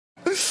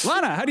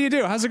Lana, how do you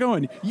do? How's it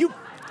going? You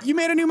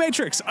made a new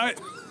Matrix.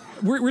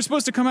 We're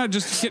supposed to come out,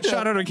 just get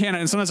shot out of a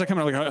cannon, and sometimes I come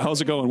out like,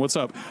 how's it going? What's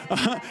up?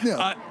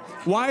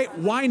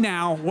 Why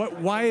now?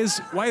 Why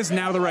is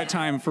now the right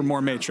time for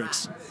more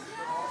Matrix?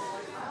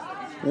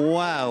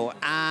 Whoa.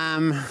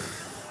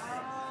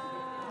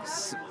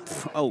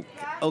 Oh,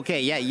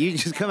 okay. Yeah, you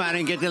just come out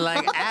and get to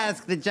like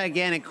ask the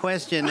gigantic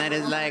question that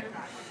is like,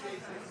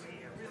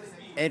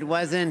 it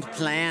wasn't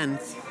planned.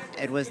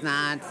 It was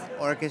not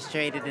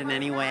orchestrated in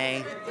any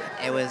way.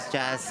 It was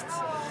just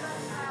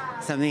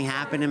something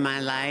happened in my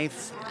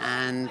life,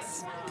 and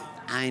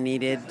I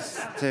needed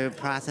to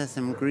process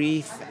some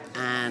grief,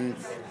 and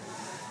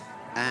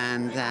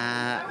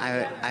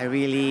I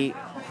really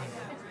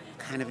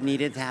kind of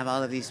needed to have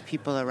all of these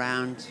people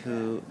around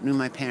who knew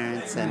my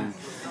parents. And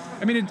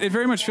I mean, it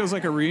very much feels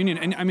like a reunion.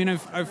 And I mean,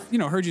 I've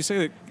heard you say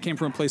that it came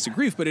from a place of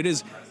grief, but it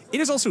is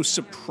also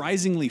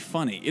surprisingly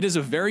funny.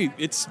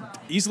 It's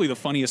easily the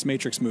funniest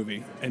Matrix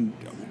movie. And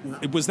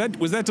was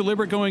that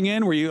deliberate going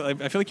in?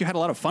 I feel like you had a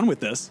lot of fun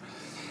with this.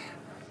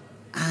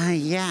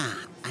 Yeah,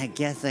 I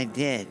guess I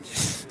did.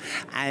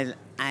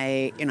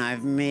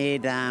 I've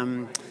made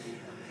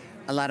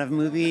a lot of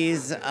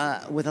movies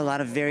with a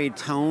lot of varied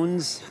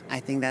tones.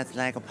 I think that's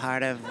like a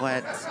part of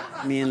what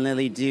me and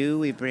Lily do.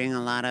 We bring a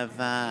lot of,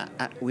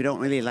 we don't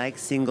really like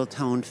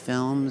single-toned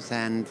films,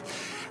 and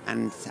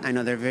I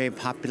know they're very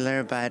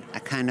popular, but I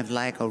kind of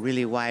like a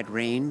really wide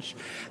range.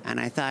 And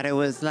I thought it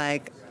was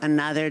like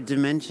another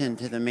dimension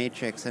to the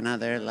Matrix,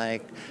 another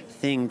like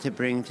thing to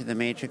bring to the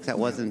Matrix that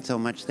wasn't so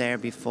much there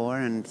before.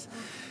 And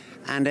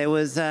it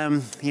was, I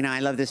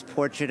love this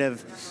portrait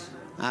of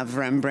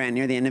Rembrandt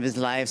near the end of his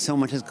life. So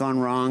much has gone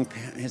wrong.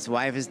 His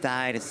wife has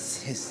died,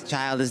 his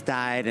child has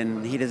died,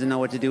 and he doesn't know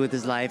what to do with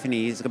his life, and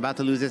he's about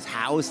to lose his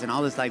house, and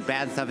all this like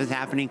bad stuff is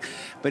happening.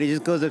 But he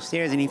just goes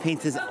upstairs and he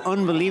paints this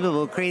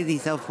unbelievable, crazy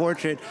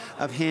self-portrait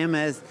of him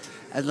as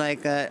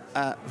like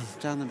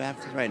John the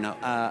Baptist, right? No,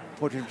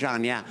 portrait of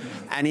John, yeah.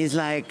 And he's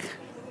like,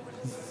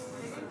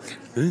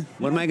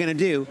 what am I gonna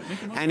do?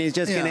 And he's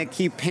just gonna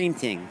keep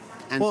painting.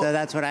 And so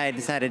that's what I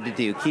decided to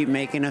do, keep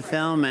making a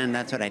film, and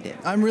that's what I did.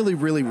 I'm really,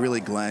 really, really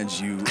glad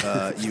you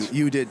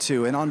did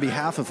too. And on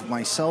behalf of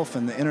myself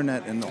and the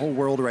internet and the whole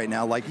world right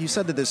now, like you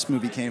said that this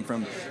movie came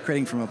from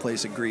creating from a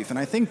place of grief. And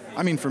I think,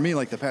 for me,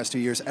 like the past 2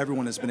 years,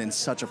 everyone has been in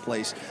such a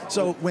place.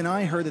 So when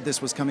I heard that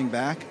this was coming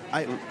back,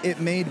 it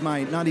made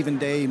my, not even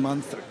day,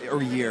 month,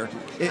 or year,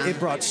 it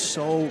brought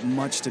so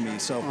much to me.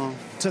 So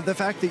the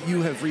fact that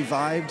you have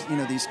revived,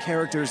 these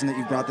characters, and that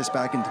you brought this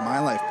back into my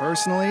life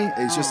personally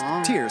is just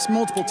tears,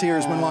 multiple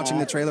tears. When watching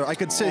the trailer, I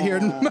could sit here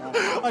and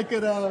I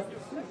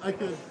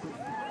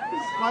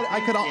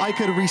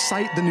could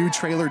recite the new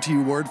trailer to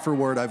you word for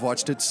word. I've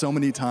watched it so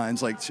many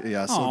times. So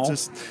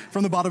just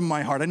from the bottom of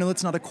my heart, I know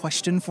it's not a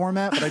question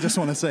format, but I just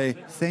want to say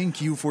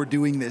thank you for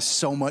doing this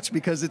so much,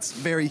 because it's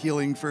very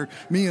healing for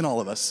me and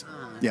all of us.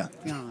 Yeah.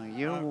 Oh,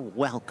 you're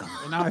welcome.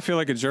 Well, now I feel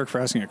like a jerk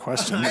for asking a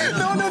question.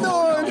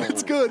 No,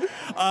 it's good.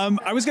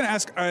 I was going to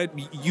ask,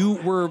 you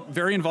were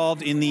very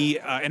involved in the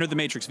Enter the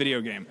Matrix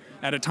video game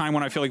at a time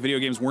when I feel like video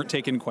games weren't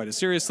taken quite as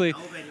seriously.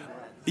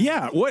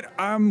 Yeah. What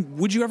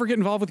would you ever get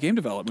involved with game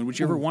development? Would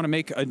you ever want to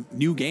make a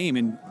new game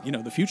in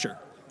the future?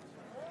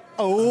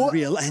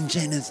 Unreal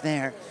Engine is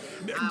there.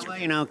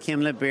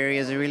 Kim Liberi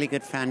is a really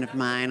good friend of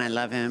mine. I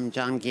love him.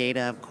 John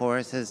Gaeta, of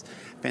course, has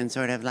been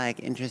sort of like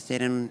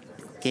interested in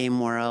game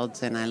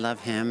worlds, and I love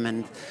him.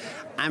 And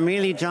I'm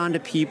really drawn to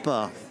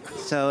people.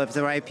 So if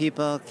the right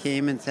people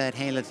came and said,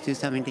 hey, let's do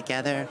something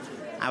together,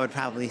 I would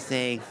probably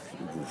say,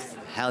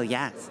 hell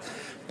yes.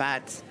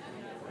 But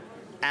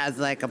as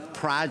like a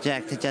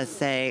project to just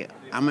say,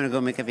 I'm going to go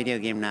make a video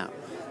game now.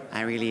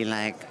 I really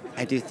I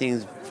do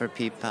things for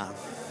people.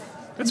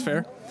 That's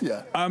fair.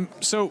 Yeah.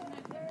 So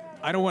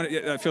I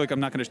feel like I'm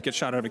not going to get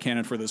shot out of a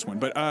cannon for this one,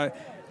 but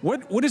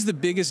what is the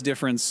biggest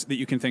difference that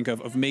you can think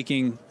of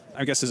making,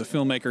 I guess as a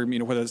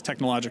filmmaker, whether it's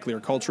technologically or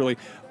culturally,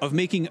 of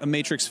making a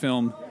Matrix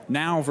film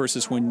now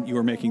versus when you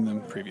were making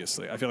them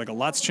previously? I feel like a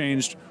lot's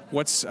changed.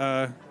 What's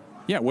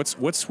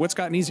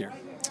gotten easier?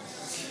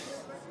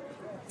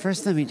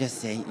 First, let me just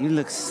say, you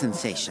look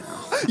sensational.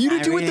 You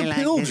did really with the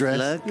pill dress.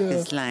 Look. Yeah.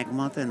 It's like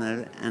Malta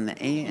and the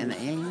alien,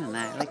 and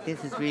I like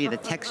this. Is really, the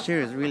texture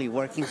is really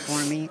working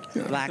for me.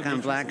 Black on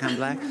black on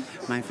black.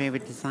 My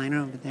favorite designer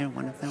over there,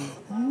 one of them.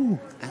 Ooh,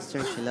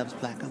 Esther, she loves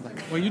black on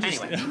black. Well, you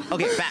just... Anyway,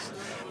 okay,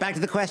 back to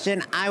the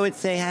question. I would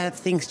say, have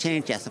things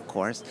changed? Yes, of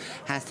course.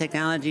 Has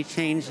technology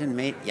changed and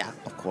made? Yeah,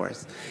 of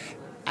course.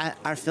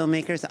 Are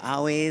filmmakers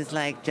always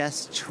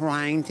just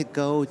trying to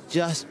go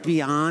just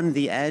beyond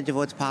the edge of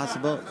what's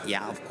possible?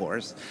 Yeah, of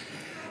course.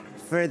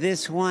 For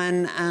this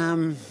one,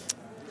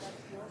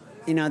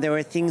 there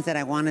were things that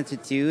I wanted to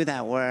do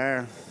that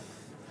were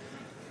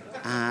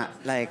I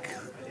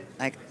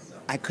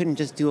couldn't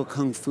just do a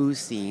kung fu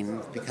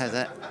scene because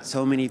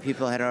so many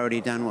people had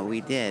already done what we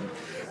did.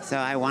 So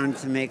I wanted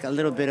to make a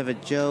little bit of a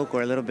joke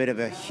or a little bit of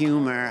a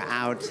humor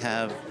out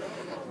of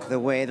the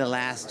way the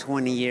last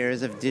 20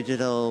 years of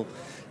digital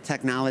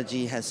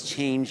technology has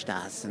changed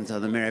us, and so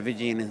the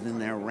Merovingian is in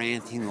there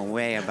ranting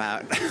away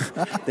about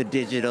the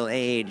digital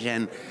age,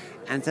 and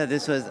so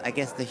this was, I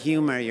guess, the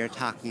humor you're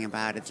talking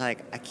about. It's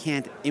like, I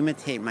can't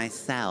imitate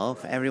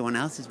myself. Everyone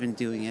else has been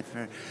doing it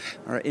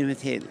or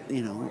imitate,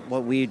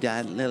 what we've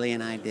done, Lily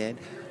and I did.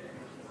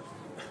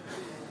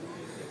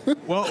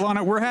 Well,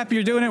 Lana, we're happy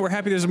you're doing it. We're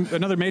happy there's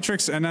another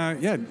Matrix, and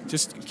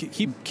just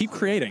keep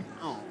creating.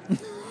 Oh.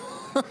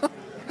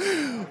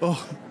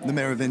 Oh, the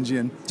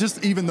Merovingian.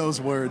 Just even those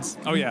words.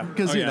 Oh, yeah.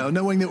 Because,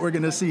 knowing that we're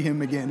going to see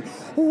him again.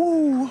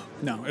 Ooh.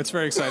 No, it's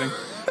very exciting.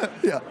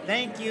 Yeah.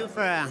 Thank you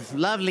for a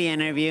lovely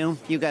interview.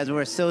 You guys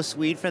were so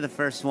sweet for the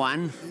first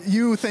one.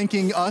 You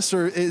thanking us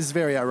is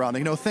very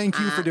ironic. No, thank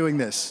you for doing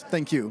this.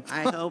 Thank you.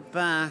 I hope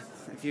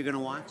if you're going to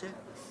watch it.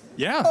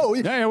 Yeah. Oh,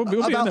 yeah, we'll be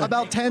in there.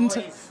 About 10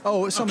 to...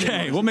 Oh, somebody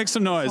Okay, we'll make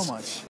some noise. So much.